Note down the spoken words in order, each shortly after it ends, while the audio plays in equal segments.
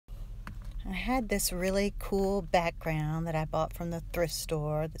I had this really cool background that I bought from the thrift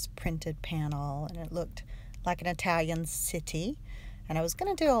store, this printed panel, and it looked like an Italian city. And I was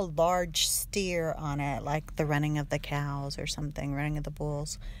going to do a large steer on it, like the running of the cows or something, running of the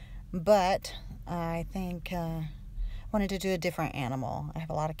bulls. But I think I wanted to do a different animal. I have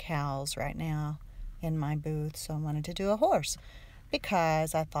a lot of cows right now in my booth, so I wanted to do a horse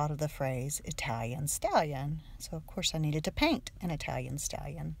because I thought of the phrase Italian stallion. So, of course, I needed to paint an Italian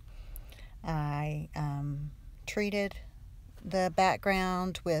stallion. I treated the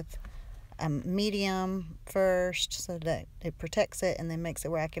background with medium first so that it protects it and then makes it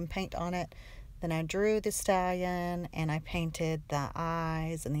where I can paint on it. Then I drew the stallion and I painted the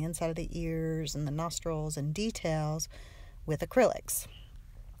eyes and the inside of the ears and the nostrils and details with acrylics.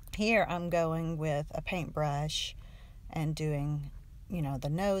 Here I'm going with a paintbrush and doing, the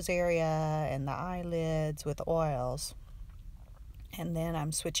nose area and the eyelids with oils. And then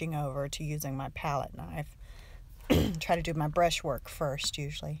I'm switching over to using my palette knife. Try to do my brush work first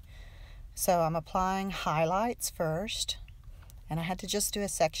usually. So I'm applying highlights first. And I had to just do a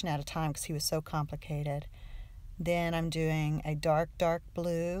section at a time because he was so complicated. Then I'm doing a dark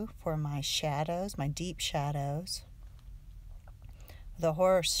blue for my shadows, my deep shadows. The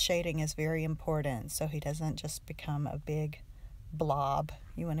horse shading is very important so he doesn't just become a big blob.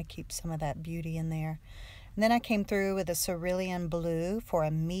 You want to keep some of that beauty in there. And then I came through with a cerulean blue for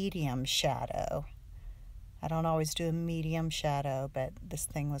a medium shadow. I don't always do a medium shadow, but this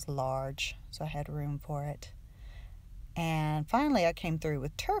thing was large, so I had room for it. And finally I came through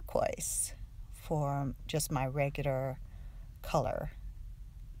with turquoise for just my regular color.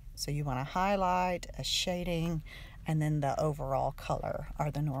 So you want to highlight, a shading, and then the overall color are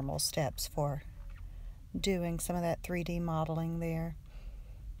the normal steps for doing some of that 3D modeling there.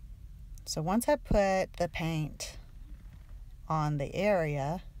 So once I put the paint on the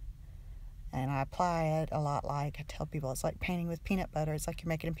area and I apply it a lot, like I tell people, it's like painting with peanut butter. It's like you're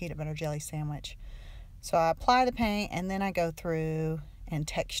making a peanut butter jelly sandwich. So I apply the paint and then I go through and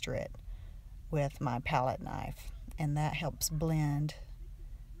texture it with my palette knife. And that helps blend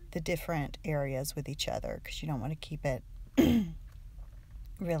the different areas with each other because you don't want to keep it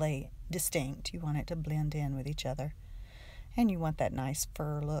really distinct. You want it to blend in with each other. And you want that nice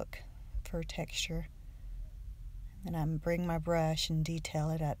fur look. Fur texture. And I bring my brush and detail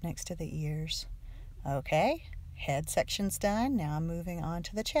it up next to the ears. Okay, head section's done. Now I'm moving on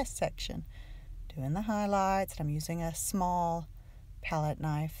to the chest section. Doing the highlights. I'm using a small palette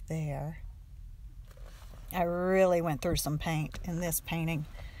knife there. I really went through some paint in this painting.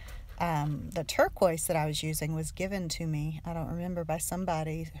 The turquoise that I was using was given to me, I don't remember, by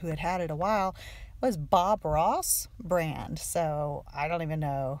somebody who had it a while. It was Bob Ross brand, so I don't even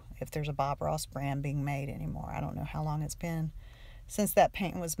know if there's a Bob Ross brand being made anymore. I don't know how long it's been since that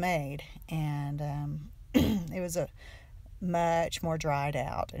paint was made, and it was a much more dried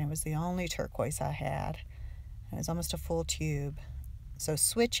out, and it was the only turquoise I had. It was almost a full tube. So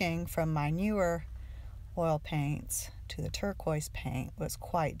switching from my newer oil paints to the turquoise paint was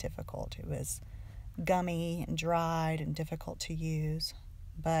quite difficult. It was gummy and dried and difficult to use,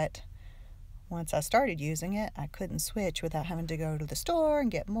 but once I started using it, I couldn't switch without having to go to the store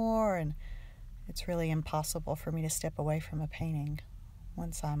and get more, and it's really impossible for me to step away from a painting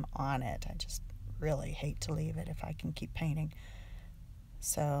once I'm on it. I just really hate to leave it if I can keep painting.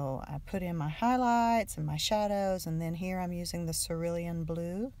 So I put in my highlights and my shadows, and then here I'm using the cerulean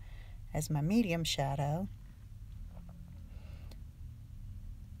blue as my medium shadow.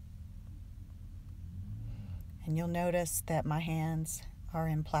 And you'll notice that my hands are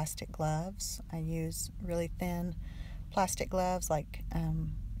in plastic gloves. I use really thin plastic gloves, like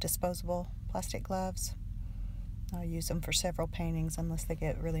disposable plastic gloves. I'll use them for several paintings unless they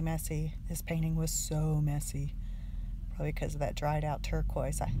get really messy. This painting was so messy, probably because of that dried out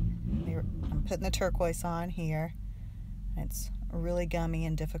turquoise. I'm putting the turquoise on here. It's really gummy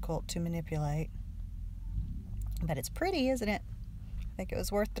and difficult to manipulate, but it's pretty, isn't it? I think it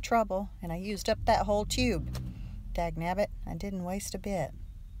was worth the trouble, and I used up that whole tube. Dagnabbit, I didn't waste a bit.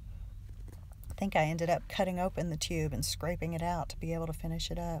 I think I ended up cutting open the tube and scraping it out to be able to finish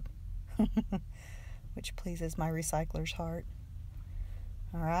it up, which pleases my recycler's heart.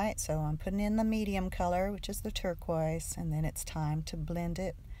 Alright, so I'm putting in the medium color, which is the turquoise, and then it's time to blend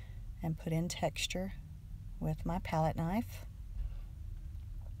it and put in texture with my palette knife.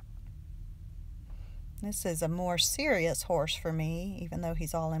 This is a more serious horse for me, even though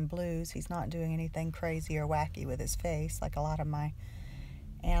he's all in blues. He's not doing anything crazy or wacky with his face like a lot of my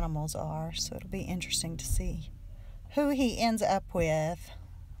animals are, so it'll be interesting to see who he ends up with.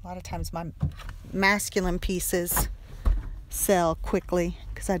 A lot of times my masculine pieces sell quickly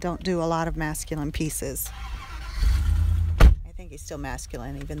because I don't do a lot of masculine pieces. I think he's still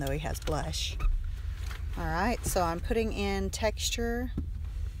masculine even though he has blush. Alright, so I'm putting in texture.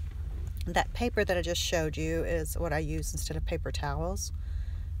 That paper that I just showed you is what I use instead of paper towels.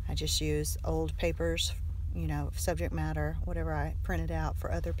 I just use old papers, you know, subject matter, whatever I printed out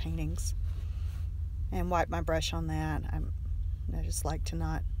for other paintings, and wipe my brush on that. I just like to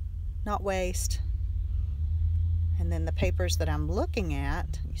not waste. And then the papers that I'm looking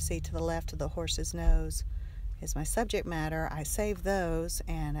at, you see to the left of the horse's nose, is my subject matter. I save those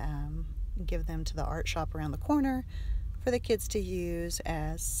and give them to the art shop around the corner for the kids to use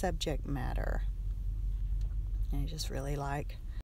as subject matter. And I just really like